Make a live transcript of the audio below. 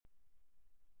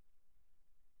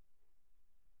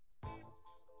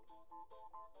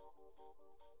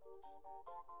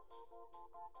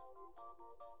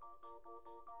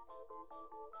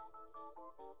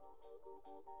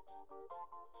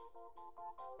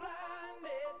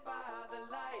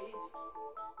lights.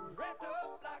 Wrapped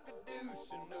up like a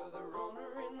douche, another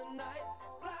runner in the night.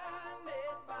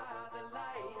 Blinded by the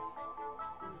lights.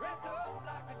 Wrapped up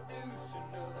like a douche,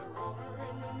 another runner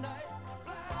in the night.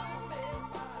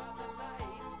 Blinded by the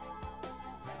lights.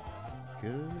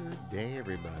 Good day,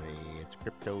 everybody. It's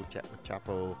Crypto Chat with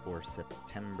Chapo for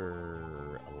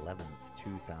September 11th,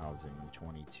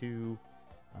 2022.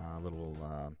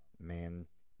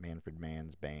 Manfred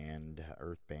Mann's band,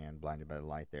 Earth Band, Blinded by the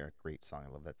Light there. Great song.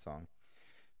 I love that song.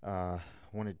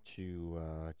 Wanted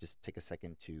to just take a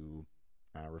second to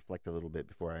reflect a little bit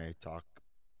before I talk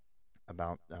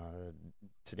about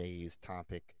today's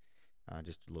topic.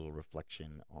 Just a little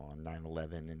reflection on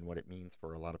 9/11 and what it means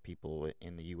for a lot of people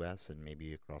in the U.S. and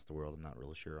maybe across the world. I'm not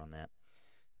really sure on that.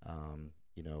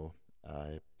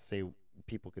 Say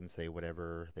people can say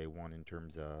whatever they want in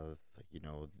terms of,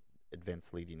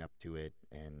 events leading up to it,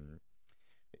 and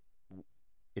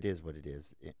it is what it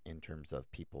is in terms of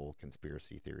people,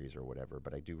 conspiracy theories or whatever.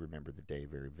 But I do remember the day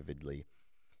very vividly,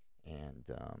 and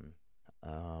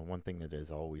one thing that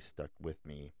has always stuck with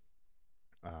me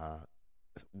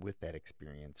with that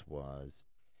experience was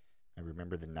I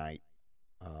remember the night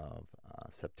of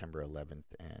September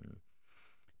 11th and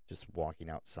just walking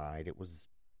outside. It was,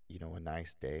 a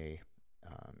nice day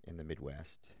in the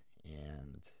Midwest,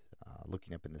 and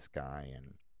looking up in the sky,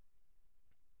 and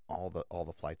all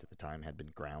the flights at the time had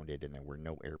been grounded, and there were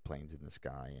no airplanes in the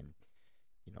sky. And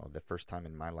the first time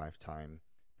in my lifetime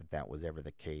that was ever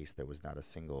the case, there was not a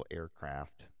single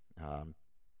aircraft. I'm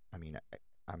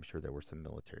sure there were some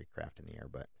military craft in the air,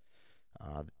 but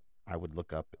I would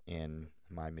look up in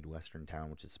my Midwestern town,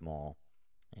 which is small,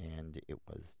 and it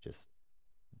was just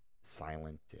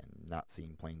silent, and not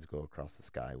seeing planes go across the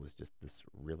sky was just this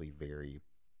really very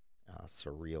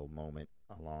surreal moment,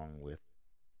 along with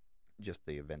just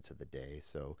the events of the day.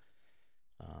 So,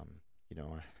 I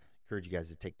encourage you guys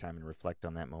to take time and reflect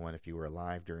on that moment if you were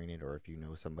alive during it, or if you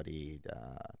know somebody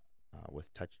was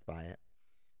touched by it.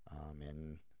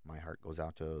 And my heart goes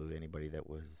out to anybody that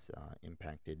was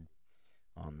impacted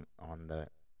on the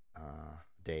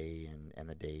day and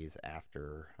the days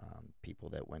after. People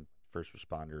that went, first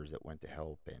responders that went to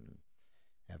help and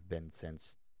have been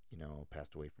since,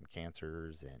 passed away from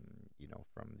cancers and,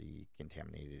 from the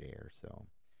contaminated air. So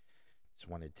just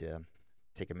wanted to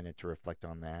take a minute to reflect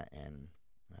on that, and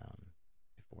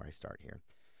before I start here.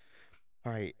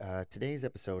 All right, today's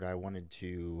episode, I wanted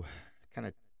to kind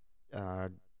of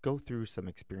go through some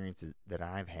experiences that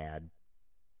I've had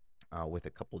with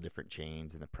a couple different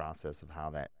chains, and the process of how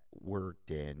that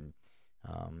worked, and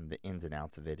the ins and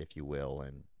outs of it, if you will,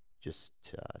 and just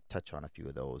touch on a few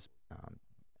of those.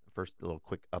 First, a little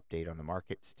quick update on the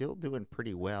market. Still doing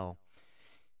pretty well.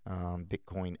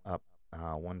 Bitcoin up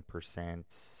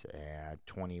 1% at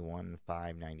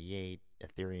 21,598.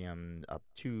 Ethereum up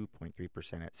 2.3%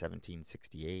 at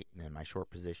 1768. And then my short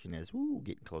position is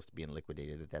getting close to being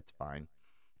liquidated. But that's fine.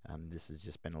 This has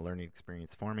just been a learning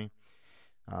experience for me.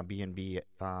 BNB at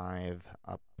 5,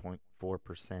 up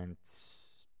 0.4%.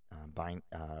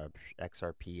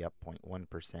 XRP up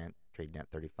 0.1%, trading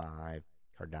at 35.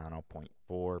 Cardano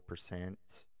 0.4%.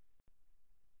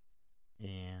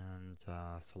 And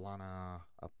Solana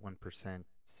up 1%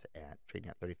 at trading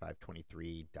at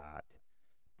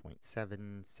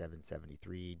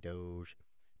 3523.773. Doge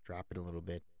dropping a little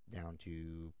bit down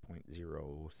to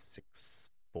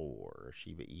 0.064.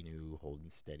 Shiba Inu holding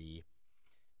steady,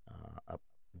 up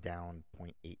down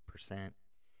 0.8%.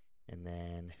 And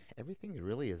then everything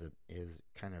really is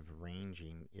kind of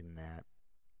ranging in that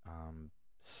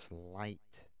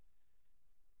slight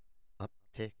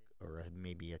uptick, or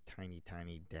maybe a tiny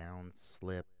down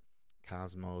slip.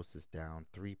 Cosmos is down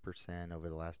 3% over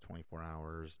the last 24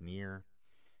 hours. Near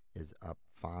is up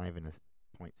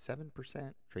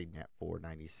 5.7%, trading at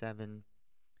 497.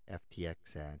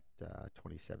 FTX at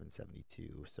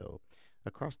 2772. So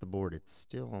across the board, it's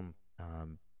still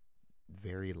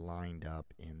very lined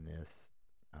up in this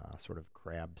sort of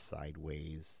crab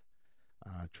sideways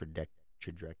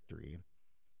trajectory.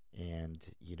 And,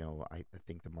 I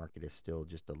think the market is still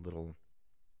just a little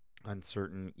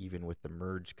uncertain, even with the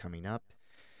merge coming up.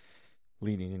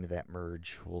 Leading into that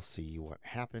merge, we'll see what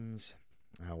happens.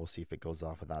 We'll see if it goes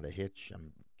off without a hitch.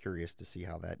 I'm curious to see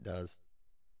how that does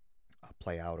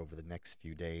play out over the next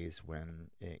few days,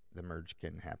 when the merge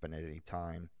can happen at any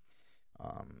time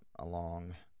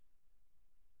along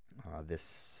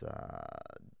this.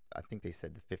 I think they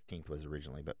said the 15th was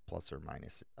originally, but plus or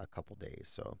minus a couple days.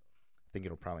 So I think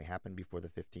it'll probably happen before the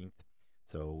 15th.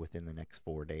 So within the next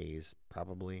 4 days,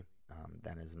 probably.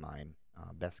 That is my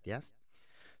best guess.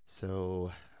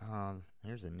 So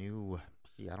here's a new,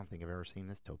 I don't think I've ever seen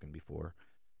this token before.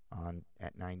 on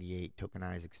at 98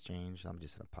 tokenized exchange. I'm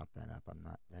just gonna pop that up. I'm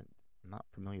not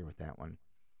familiar with that one.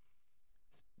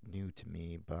 It's new to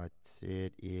me, but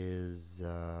it is.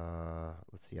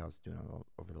 Let's see how it's doing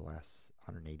over the last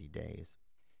 180 days.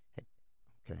 Hey,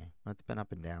 okay, well, it's been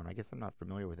up and down. I guess I'm not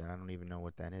familiar with it. I don't even know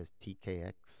what that is.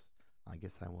 TKX. I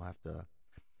guess I will have to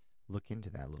look into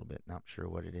that a little bit. Not sure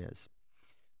what it is.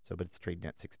 So, but it's trading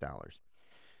at $6.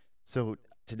 So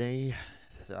today,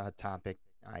 topic,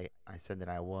 I said that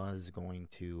I was going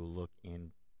to look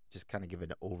in, just kind of give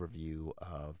an overview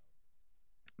of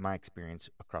my experience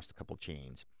across a couple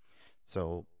chains.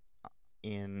 So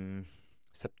in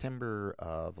September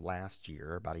of last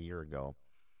year, about a year ago,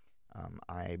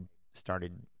 I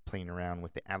started playing around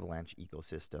with the Avalanche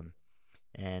ecosystem,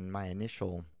 and my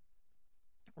initial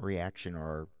reaction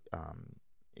or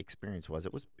experience was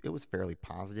it was fairly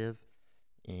positive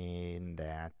in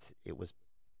that it was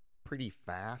pretty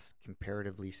fast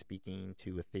comparatively speaking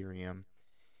to Ethereum.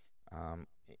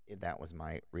 That was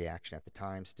my reaction at the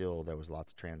time. Still, there was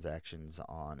lots of transactions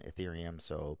on Ethereum,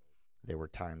 so there were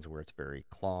times where it's very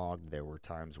clogged. There were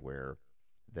times where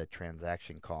the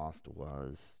transaction cost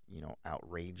was,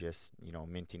 outrageous.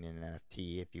 Minting an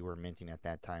NFT, if you were minting at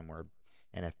that time where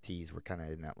NFTs were kind of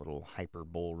in that little hyper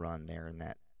bull run there in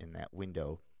that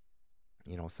window,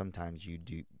 sometimes you'd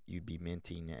be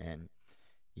minting and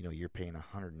you're paying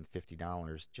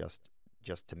 $150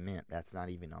 just to mint. That's not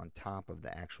even on top of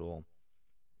the actual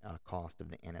cost of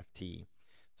the NFT.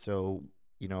 So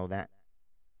that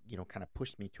kind of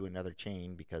pushed me to another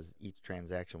chain because each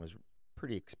transaction was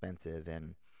pretty expensive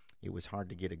and it was hard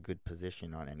to get a good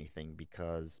position on anything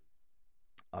because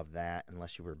of that,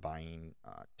 unless you were buying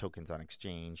tokens on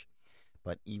exchange.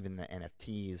 But even the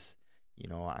NFTs,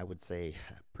 I would say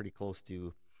pretty close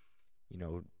to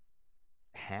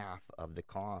half of the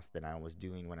cost that I was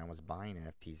doing when I was buying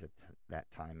NFTs at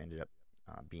that time ended up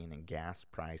being in gas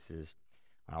prices.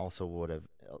 I also would have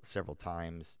several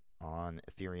times on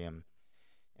Ethereum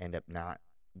end up not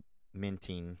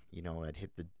minting. I'd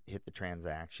hit the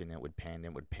transaction, it would pen,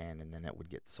 and then it would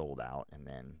get sold out, and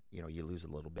then you lose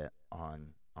a little bit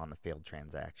on the failed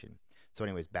transaction. So,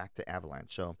 anyways, back to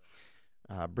Avalanche. So,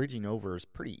 bridging over is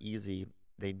pretty easy.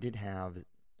 They did have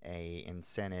a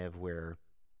incentive where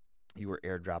you were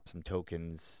airdrop some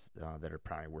tokens that are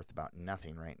probably worth about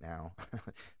nothing right now.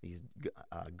 These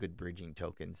good bridging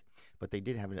tokens, but they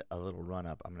did have a little run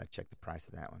up. I'm going to check the price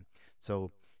of that one.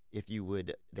 So if you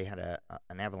would, they had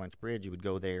an Avalanche bridge. You would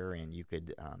go there and you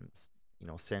could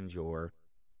send your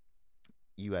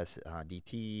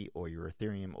USDT or your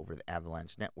Ethereum over the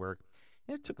Avalanche network.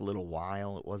 And it took a little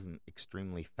while. It wasn't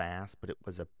extremely fast, but it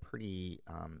was a pretty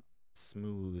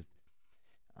smooth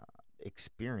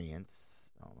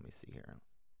experience. Oh, let me see here.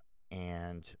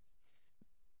 And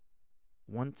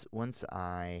once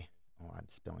I'm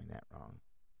spelling that wrong.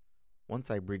 Once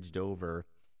I bridged over,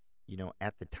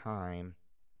 at the time,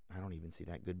 I don't even see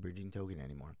that good bridging token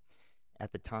anymore.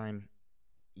 At the time,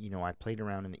 I played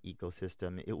around in the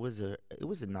ecosystem. It was a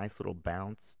nice little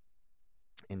bounce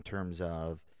in terms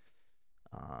of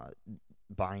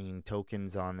buying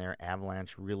tokens on there.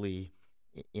 Avalanche really,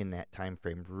 in that time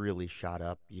frame, really shot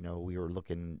up. We were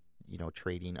looking,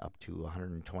 trading up to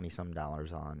 $120 some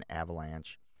on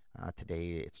Avalanche.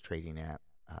 Today it's trading at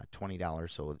 $20,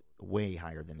 so way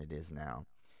higher than it is now.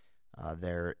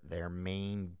 Their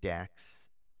main DEX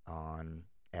on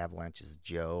Avalanche is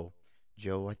Joe.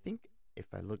 I think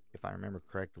if I remember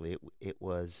correctly, it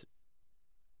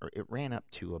ran up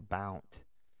to about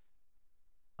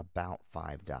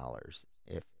 $5.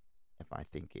 If I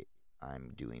think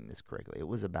I'm doing this correctly, it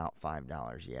was about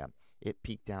 $5. Yeah, it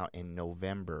peaked out in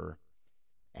November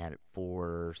at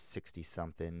 $4.60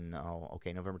 something. Oh,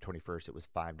 okay, November 21st, it was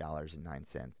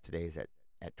 $5.09. Today's at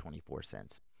 24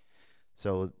 cents.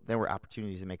 So there were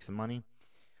opportunities to make some money.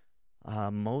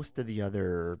 Most of the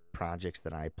other projects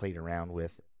that I played around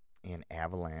with in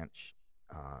Avalanche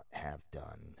have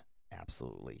done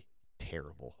absolutely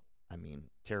terrible. I mean,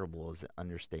 terrible is an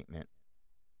understatement.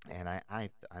 And I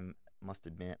must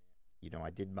admit,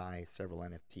 I did buy several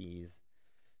NFTs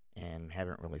and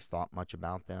haven't really thought much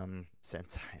about them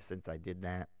since I did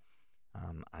that.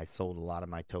 I sold a lot of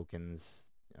my tokens.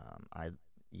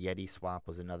 Yeti Swap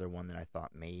was another one that I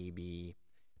thought maybe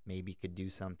could do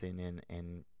something,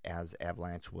 and as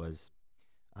Avalanche was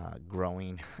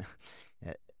growing,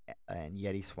 and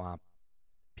Yeti Swap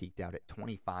peaked out at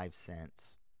 25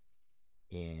 cents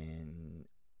on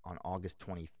August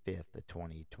 25th of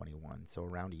 2021, so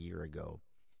around a year ago.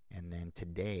 And then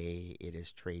today it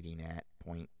is trading at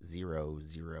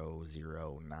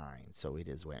 0.0009. So it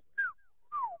has went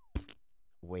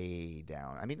way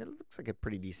down. I mean, it looks like a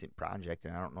pretty decent project,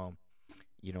 and I don't know,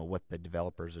 what the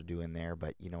developers are doing there.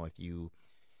 But if you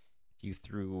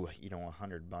threw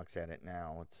 $100 at it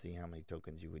now, let's see how many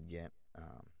tokens you would get. 1,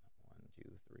 2,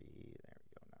 3, there we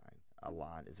go, 9. A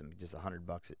lot is just $100.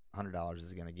 $100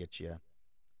 is going to get you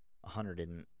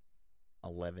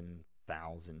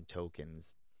 111,000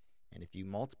 tokens, and if you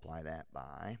multiply that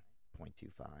by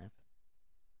 0.25,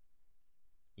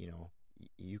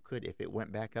 you could, if it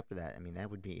went back up to that, I mean, that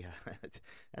would be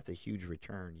that's a huge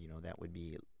return. That would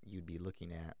be, you'd be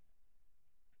looking at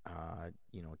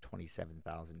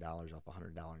 $27,000 off a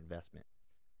 $100 investment.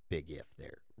 Big if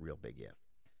there, real big if.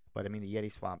 But I mean, the Yeti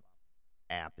Swap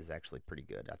app is actually pretty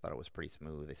good. I thought it was pretty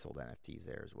smooth. They sold NFTs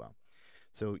there as well.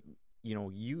 So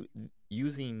you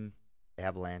using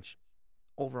Avalanche,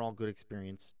 overall good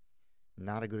experience.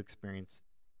 Not a good experience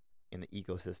in the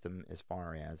ecosystem as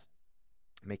far as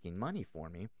making money for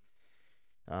me.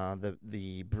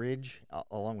 The bridge,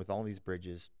 along with all these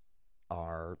bridges,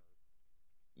 are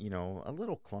a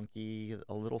little clunky,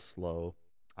 a little slow.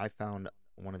 I found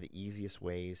one of the easiest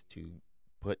ways to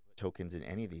put tokens in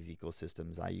any of these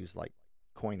ecosystems. I use like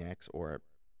CoinEx or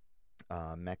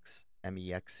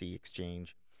MEXC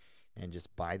exchange, and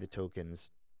just buy the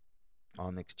tokens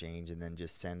on the exchange and then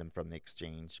just send them from the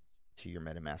exchange to your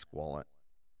MetaMask wallet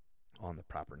on the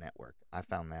proper network. I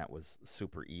found that was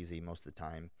super easy most of the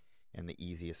time and the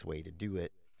easiest way to do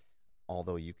it,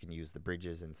 although you can use the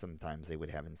bridges, and sometimes they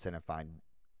would have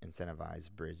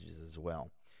incentivized bridges as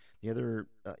well. The other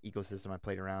ecosystem I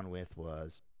played around with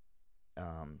was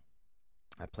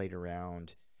I played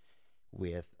around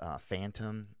with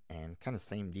Phantom, and kind of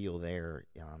same deal there.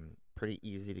 Pretty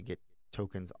easy to get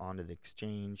tokens onto the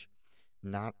exchange.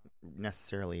 Not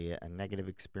necessarily a negative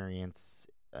experience,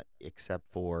 except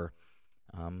for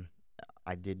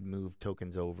I did move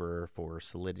tokens over for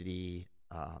Solidity,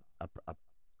 a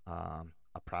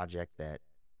project that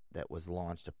was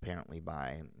launched apparently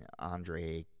by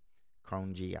Andre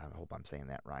Cronje, I hope I'm saying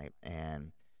that right,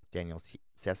 and Daniel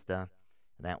Sesta.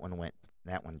 That one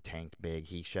tanked big.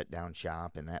 He shut down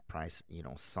shop, and that price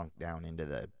sunk down into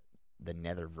the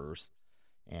netherverse,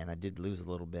 and I did lose a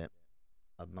little bit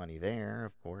of money there,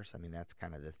 of course. I mean, that's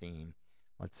kind of the theme.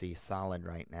 Let's see, Solid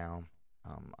right now.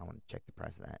 I want to check the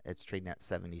price of that. It's trading at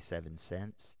 77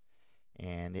 cents,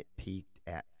 and it peaked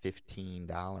at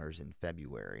 $15 in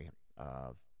February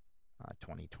of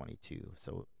 2022.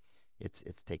 So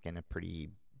it's taken a pretty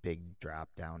big drop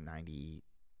down,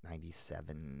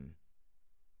 97,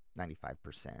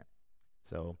 95%.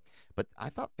 So, but I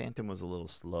thought Phantom was a little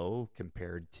slow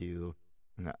compared to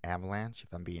Avalanche,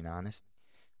 if I'm being honest.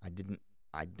 I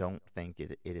don't think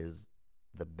it is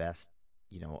the best,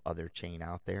 other chain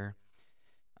out there.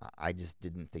 I just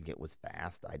didn't think it was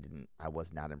fast. I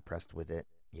was not impressed with it.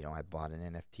 I bought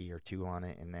an NFT or two on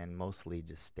it, and then mostly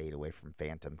just stayed away from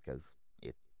Phantom because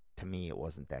to me, it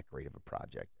wasn't that great of a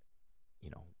project.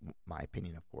 My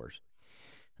opinion, of course.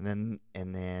 And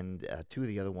then two of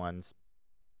the other ones,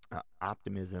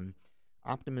 Optimism.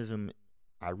 Optimism,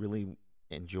 I really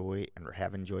enjoy and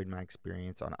have enjoyed my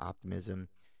experience on Optimism.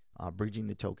 Bridging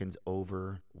the tokens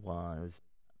over was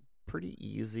pretty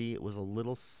easy. It was a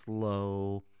little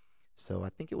slow. So I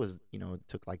think it was, it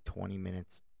took like 20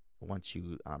 minutes once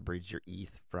you bridged your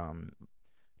ETH from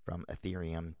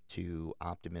Ethereum to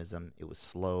Optimism. It was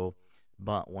slow,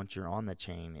 but once you're on the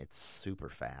chain, it's super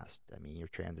fast. I mean, your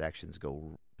transactions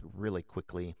go really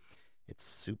quickly. It's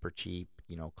super cheap,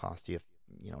 cost you,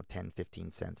 10,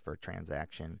 15 cents for a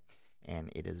transaction,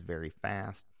 and it is very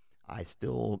fast. I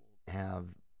still have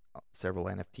several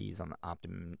NFTs on the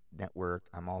Optimum network.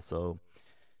 I'm also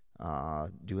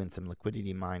doing some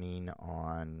liquidity mining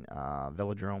on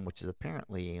Velodrome, which is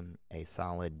apparently a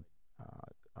solid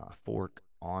fork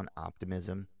on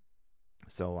Optimism.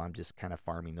 So I'm just kind of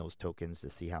farming those tokens to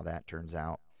see how that turns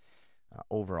out.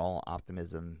 Overall,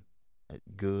 Optimism,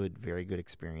 good, very good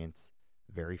experience,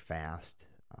 very fast.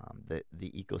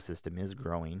 The ecosystem is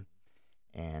growing,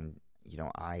 and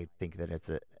I think that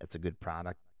it's a good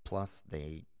product. Plus,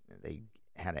 they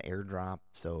had an airdrop,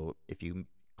 so if you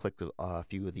click a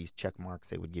few of these check marks,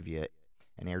 they would give you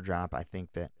an airdrop. I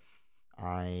think that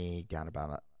I got about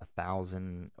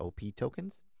 1,000 OP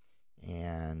tokens,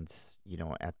 and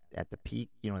at the peak,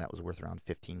 that was worth around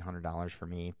 $1,500 for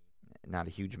me. Not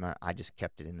a huge amount. I just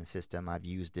kept it in the system. I've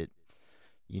used it,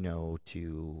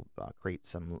 to create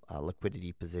some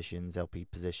liquidity positions, LP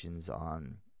positions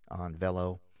on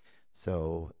Velo.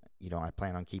 So I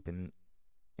plan on keeping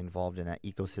involved in that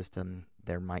ecosystem.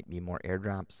 There might be more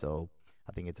airdrops, so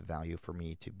I think it's a value for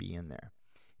me to be in there.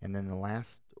 And then the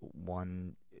last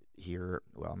one here,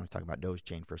 well, I'm going to talk about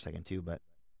Dogechain for a second too, but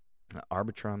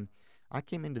Arbitrum, I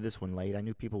came into this one late. I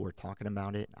knew people were talking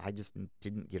about it. I just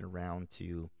didn't get around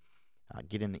to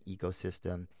get in the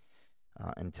ecosystem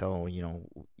until,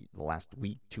 the last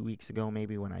week, 2 weeks ago,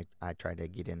 maybe, when I tried to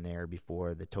get in there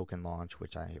before the token launch,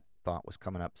 which I thought was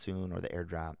coming up soon, or the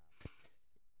airdrop.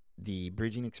 The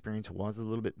bridging experience was a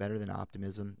little bit better than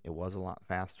Optimism. It was a lot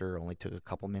faster, only took a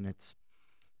couple minutes.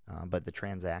 But the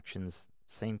transactions,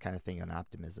 same kind of thing on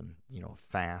Optimism,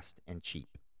 fast and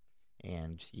cheap.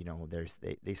 And,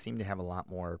 they seem to have a lot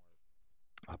more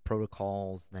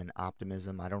protocols than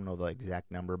Optimism. I don't know the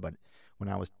exact number, but when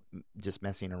I was just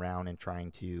messing around and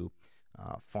trying to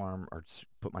farm or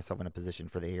put myself in a position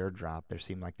for the airdrop, there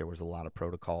seemed like there was a lot of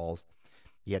protocols.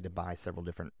 You had to buy several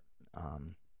different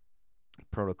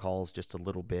protocols just a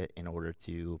little bit in order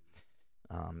to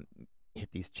hit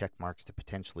these check marks to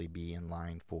potentially be in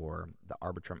line for the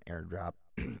Arbitrum airdrop.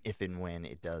 If and when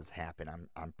it does happen,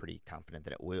 I'm pretty confident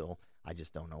that it will. I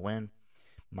just don't know when.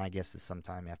 My guess is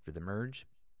sometime after the merge,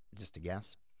 just a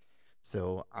guess.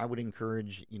 So I would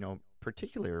encourage,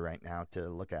 particularly right now, to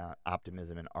look at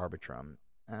Optimism and Arbitrum.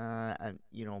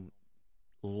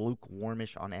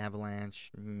 Lukewarmish on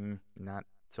Avalanche, not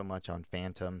so much on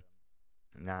Phantom.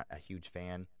 Not a huge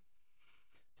fan.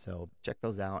 So check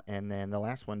those out. And then the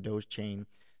last one, Dogechain.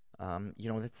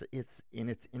 It's in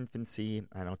its infancy.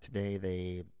 I know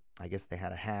today I guess they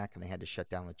had a hack and they had to shut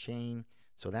down the chain.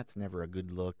 So that's never a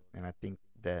good look. And I think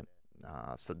that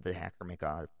so the hacker may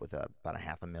got with about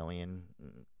 $500,000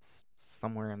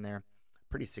 somewhere in there.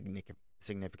 Pretty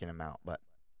significant amount, but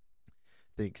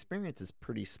the experience is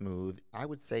pretty smooth. I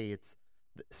would say it's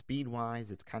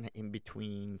speed-wise, it's kind of in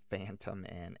between Phantom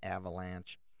and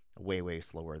Avalanche. Way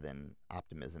slower than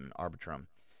Optimism and Arbitrum.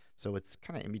 So it's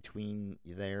kind of in between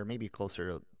there, maybe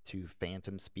closer to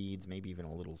Phantom speeds, maybe even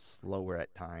a little slower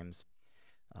at times.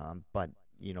 But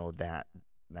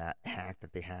that hack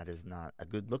that they had is not a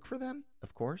good look for them,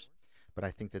 of course. But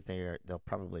I think that they'll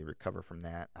probably recover from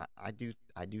that. I do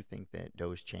think that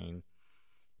Dogechain,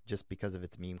 just because of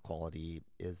its meme quality,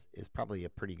 is probably a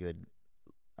pretty good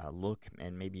look,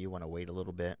 and maybe you want to wait a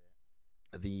little bit.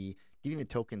 Getting the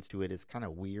tokens to it is kind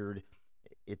of weird.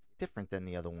 It's different than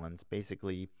the other ones.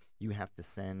 Basically, you have to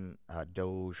send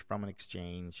Doge from an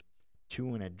exchange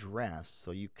to an address, so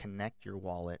you connect your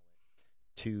wallet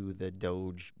to the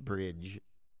Doge bridge,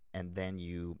 and then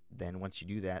once you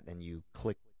do that, then you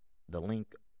click the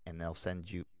link, and they'll send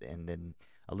you, and then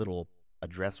a little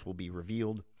address will be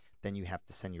revealed. Then you have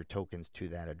to send your tokens to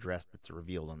that address that's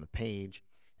revealed on the page,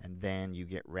 and then you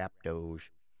get wrapped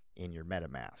Doge in your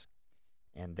MetaMask.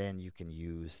 And then you can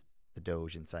use the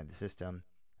Doge inside the system.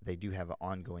 They do have an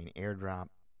ongoing airdrop.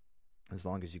 As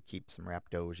long as you keep some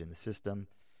wrapped Doge in the system,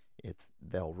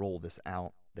 they'll roll this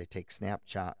out. They take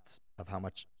snapshots of how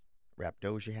much wrapped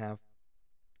Doge you have,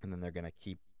 and then they're going to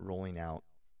keep rolling out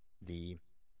the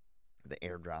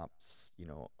airdrops,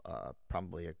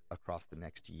 probably across the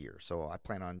next year. So I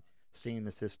plan on staying in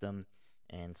the system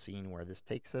and seeing where this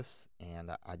takes us,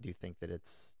 and I do think that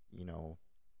it's,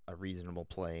 a reasonable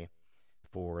play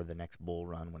for the next bull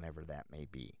run, whenever that may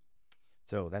be.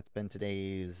 So that's been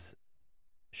today's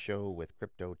show with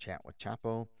Crypto Chat with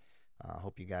Chapo.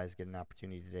 Hope you guys get an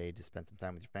opportunity today to spend some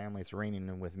time with your family. It's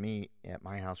raining with me at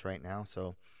my house right now,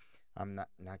 so I'm not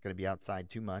going to be outside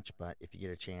too much, but if you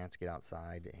get a chance, get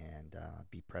outside and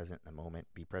be present in the moment.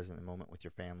 Be present in the moment with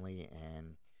your family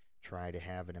and try to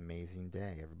have an amazing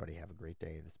day. Everybody have a great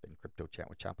day. This has been Crypto Chat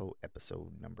with Chapo,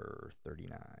 episode number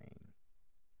 39.